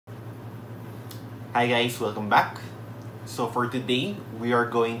Hi guys, welcome back. So for today, we are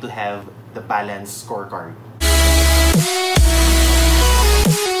going to have the balanced scorecard.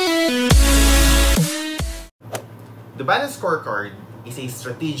 The balanced scorecard is a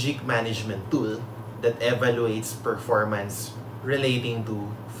strategic management tool that evaluates performance relating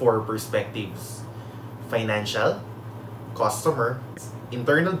to four perspectives: financial, customer,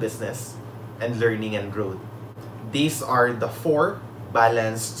 internal business, and learning and growth. These are the four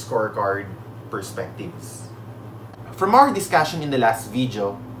balanced scorecard perspectives. From our discussion in the last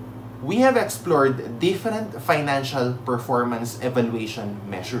video, we have explored different financial performance evaluation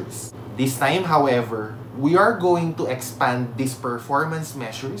measures. This time, however, we are going to expand these performance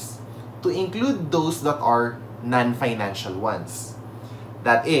measures to include those that are non-financial ones.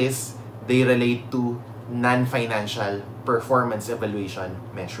 That is, they relate to non-financial performance evaluation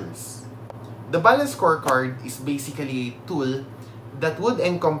measures. The balanced scorecard is basically a tool that would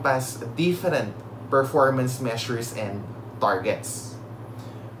encompass different performance measures and targets.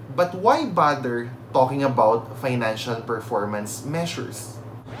 But why bother talking about financial performance measures?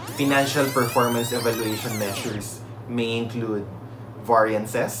 Financial performance evaluation measures may include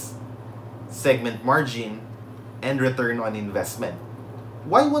variances, segment margin, and return on investment.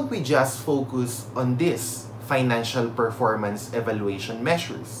 Why won't we just focus on these financial performance evaluation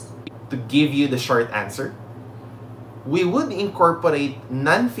measures? To give you the short answer, we would incorporate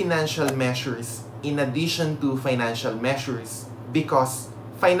non-financial measures in addition to financial measures because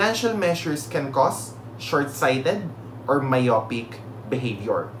financial measures can cause short-sighted or myopic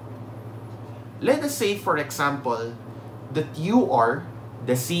behavior. Let us say, for example, that you are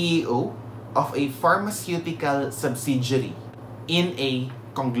the CEO of a pharmaceutical subsidiary in a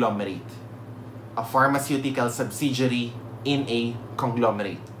conglomerate. A pharmaceutical subsidiary in a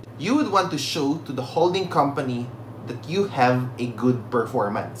conglomerate. You would want to show to the holding company that you have a good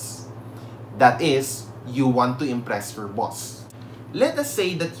performance. That is, you want to impress your boss. Let us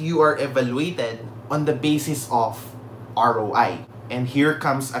say that you are evaluated on the basis of ROI. And here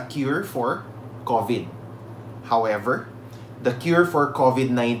comes a cure for COVID. However, the cure for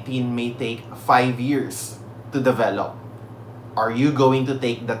COVID-19 may take 5 years to develop. Are you going to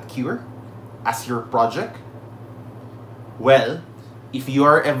take that cure as your project? Well, if you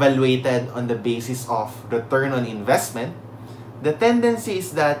are evaluated on the basis of return on investment, the tendency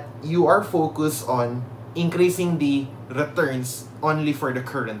is that you are focused on increasing the returns only for the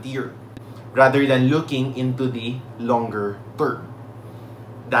current year, rather than looking into the longer term.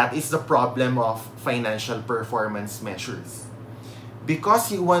 That is the problem of financial performance measures.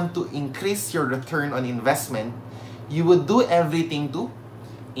 Because you want to increase your return on investment, you would do everything to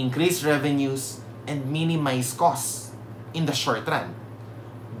increase revenues and minimize costs in the short run.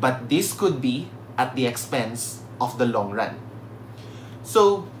 But this could be at the expense of the long run.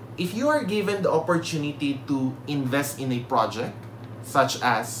 So, if you are given the opportunity to invest in a project, such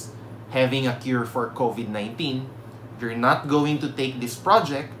as having a cure for COVID-19, you're not going to take this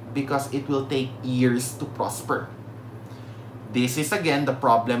project because it will take years to prosper. This is again the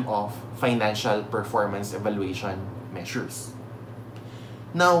problem of financial performance evaluation measures.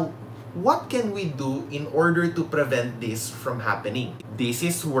 Now, what can we do in order to prevent this from happening? This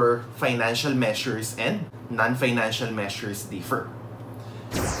is where financial measures and non-financial measures differ.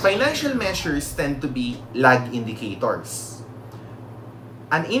 Financial measures tend to be lag indicators.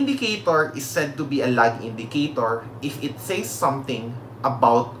 An indicator is said to be a lag indicator if it says something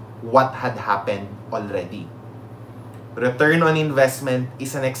about what had happened already. Return on investment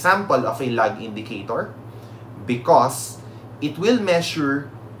is an example of a lag indicator because it will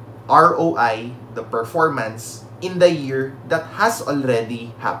measure ROI, the performance, in the year that has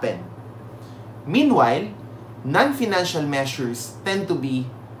already happened. Meanwhile, non-financial measures tend to be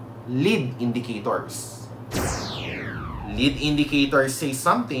lead indicators. Lead indicators say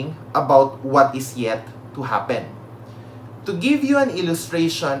something about what is yet to happen. To give you an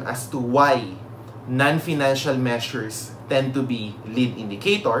illustration as to why non-financial measures tend to be lead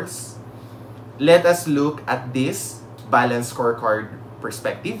indicators, let us look at these balanced scorecard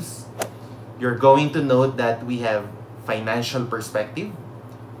perspectives. You're going to note that we have financial perspective,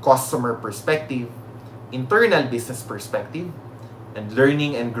 customer perspective, internal business perspective, and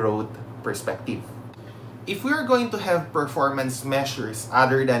learning and growth perspective. If we are going to have performance measures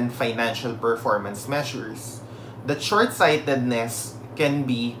other than financial performance measures, the short-sightedness can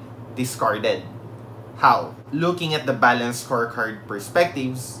be discarded. How? Looking at the balanced scorecard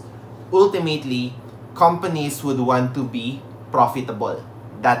perspectives, ultimately, companies would want to be profitable.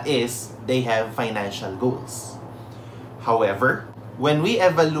 That is, they have financial goals. However, when we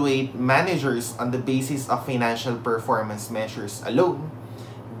evaluate managers on the basis of financial performance measures alone,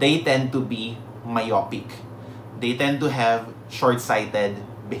 they tend to be myopic. They tend to have short-sighted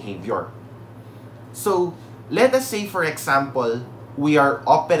behavior. So, let us say, for example, we are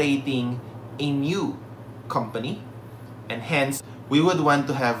operating a new company, and hence, we would want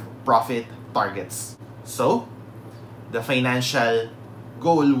to have profit targets. So, the financial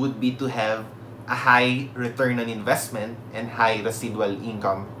goal would be to have a high return on investment and high residual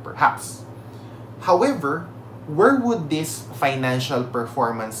income, perhaps. However, where would this financial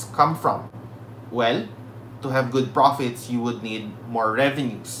performance come from? Well, to have good profits, you would need more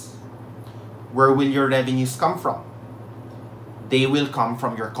revenues. Where will your revenues come from? They will come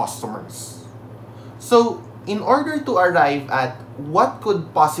from your customers. So, in order to arrive at what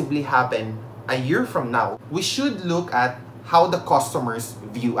could possibly happen a year from now, we should look at how the customers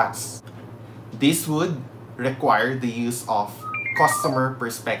view us. This would require the use of customer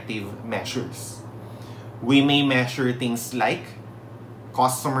perspective measures. We may measure things like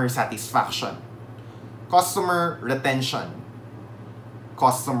customer satisfaction, customer retention,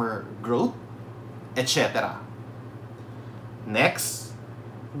 customer growth, etc. Next,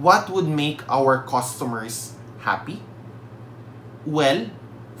 what would make our customers happy? Well,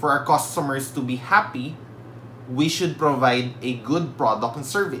 for our customers to be happy, we should provide a good product and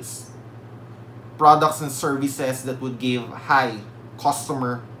service. Products and services that would give high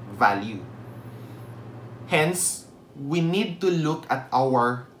customer value. Hence, we need to look at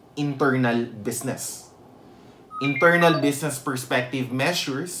our internal business. Internal business perspective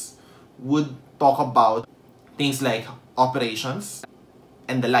measures would talk about things like operations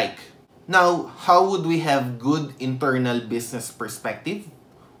and the like. Now, how would we have good internal business perspective?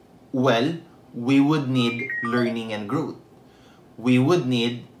 Well, we would need learning and growth. We would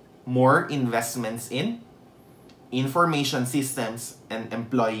need more investments in information systems and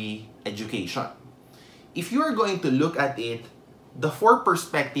employee education. If you are going to look at it, the four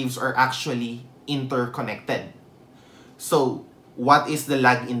perspectives are actually interconnected. So, what is the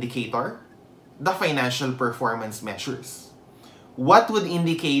lag indicator? The financial performance measures. What would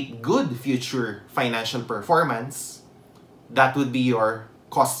indicate good future financial performance? That would be your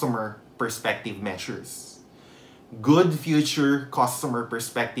customer perspective measures. Good future customer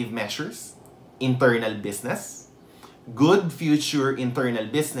perspective measures, internal business. Good future internal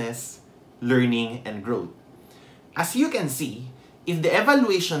business, learning and growth. As you can see, if the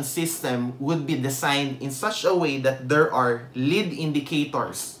evaluation system would be designed in such a way that there are lead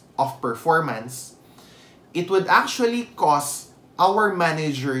indicators of performance, it would actually cause our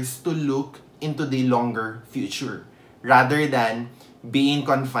managers to look into the longer future rather than being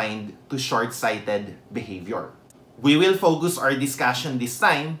confined to short-sighted behavior. We will focus our discussion this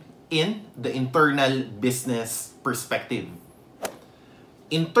time in the internal business perspective.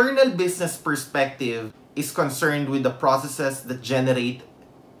 Internal business perspective is concerned with the processes that generate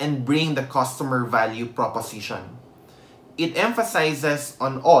and bring the customer value proposition. It emphasizes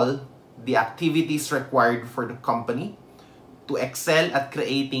on all the activities required for the company to excel at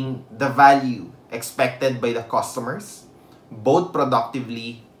creating the value expected by the customers, both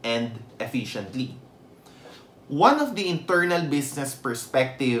productively and efficiently. One of the internal business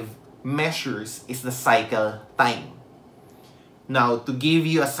perspective measures is the cycle time. Now, to give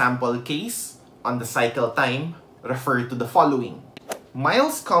you a sample case on the cycle time, refer to the following.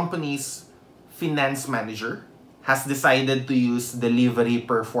 Miles Company's finance manager has decided to use delivery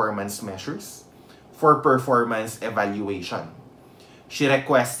performance measures for performance evaluation. She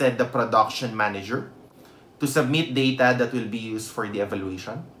requested the production manager to submit data that will be used for the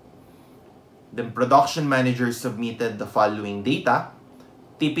evaluation. The production manager submitted the following data,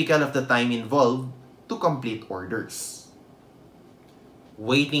 typical of the time involved to complete orders.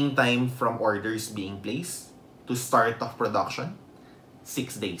 Waiting time from orders being placed to start of production,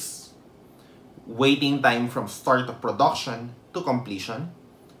 6 days. Waiting time from start of production to completion,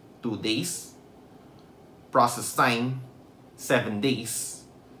 2 days. Process time, 7 days.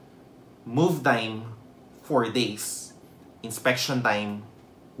 Move time, 4 days. Inspection time,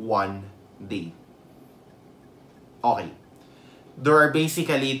 1 day. Okay. There are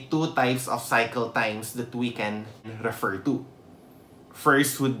basically two types of cycle times that we can refer to.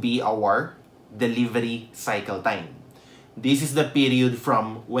 First would be our delivery cycle time. This is the period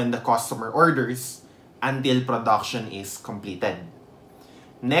from when the customer orders until production is completed.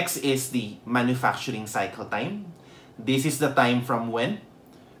 Next is the manufacturing cycle time. This is the time from when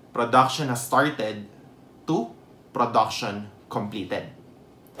production has started to production completed.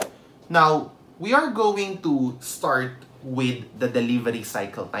 Now, we are going to start with the delivery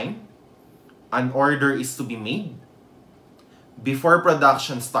cycle time. An order is to be made. Before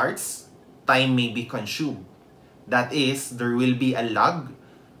production starts, time may be consumed. That is, there will be a lag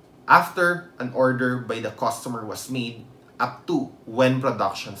after an order by the customer was made up to when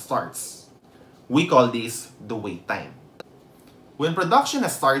production starts. We call this the wait time. When production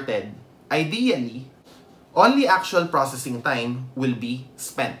has started, ideally, only actual processing time will be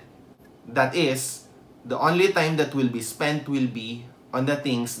spent. That is, the only time that will be spent will be on the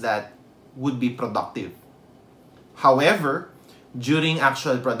things that would be productive. However, during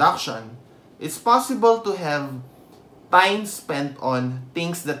actual production, it's possible to have time spent on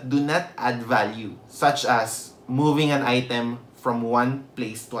things that do not add value, such as moving an item from one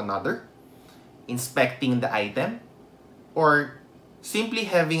place to another, inspecting the item, or simply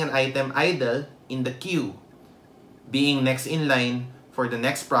having an item idle in the queue, being next in line for the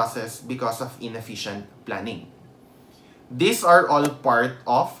next process because of inefficient planning. These are all part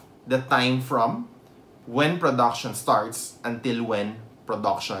of the time from when production starts until when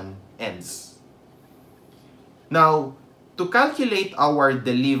production ends. Now, to calculate our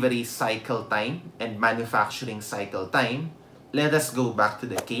delivery cycle time and manufacturing cycle time, let us go back to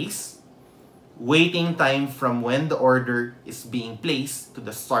the case. Waiting time from when the order is being placed to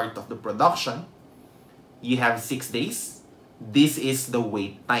the start of the production, you have 6 days. This is the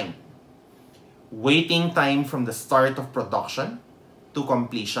wait time. Waiting time from the start of production to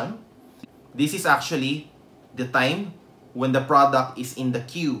completion, this is actually the time when the product is in the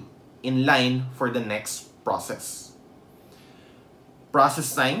queue, in line for the next process.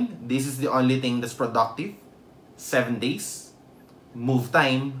 Process time, this is the only thing that's productive, 7 days. Move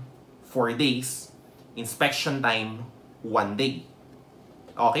time, 4 days. Inspection time, 1 day.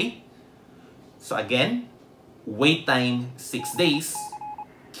 Okay? So again, wait time, 6 days.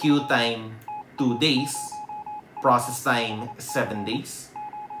 Queue time, 2 days. Process time, 7 days.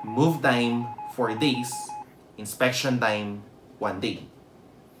 Move time, 4 days. Inspection time, 1 day.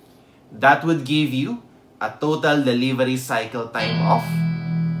 That would give you a total delivery cycle time of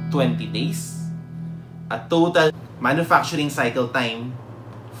 20 days. A total manufacturing cycle time,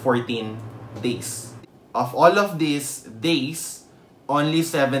 14 days. Of all of these days, only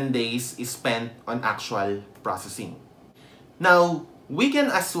 7 days is spent on actual processing. Now, we can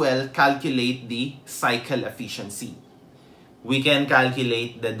as well calculate the cycle efficiency. We can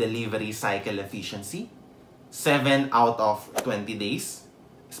calculate the delivery cycle efficiency. 7 out of 20 days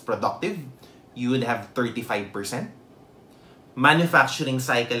is productive. You would have 35%. Manufacturing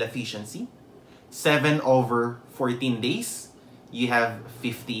cycle efficiency, 7 over 14 days, you have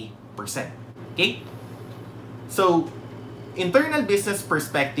 50%. Okay? So, internal business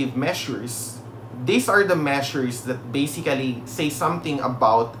perspective measures, these are the measures that basically say something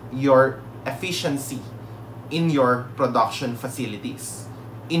about your efficiency in your production facilities,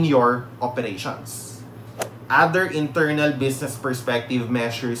 in your operations. Other internal business perspective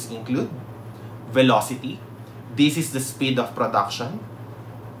measures include velocity. This is the speed of production.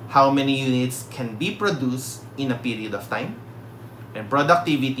 How many units can be produced in a period of time. And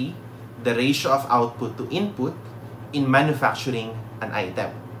productivity, the ratio of output to input in manufacturing an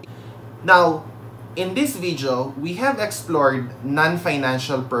item. Now, in this video, we have explored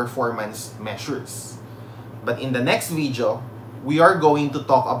non-financial performance measures. But in the next video, we are going to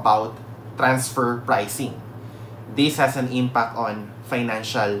talk about transfer pricing. This has an impact on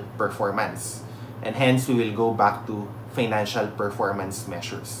financial performance. And hence, we will go back to financial performance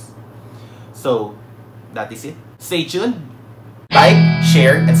measures. So, that is it. Stay tuned. Like,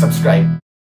 share, and subscribe.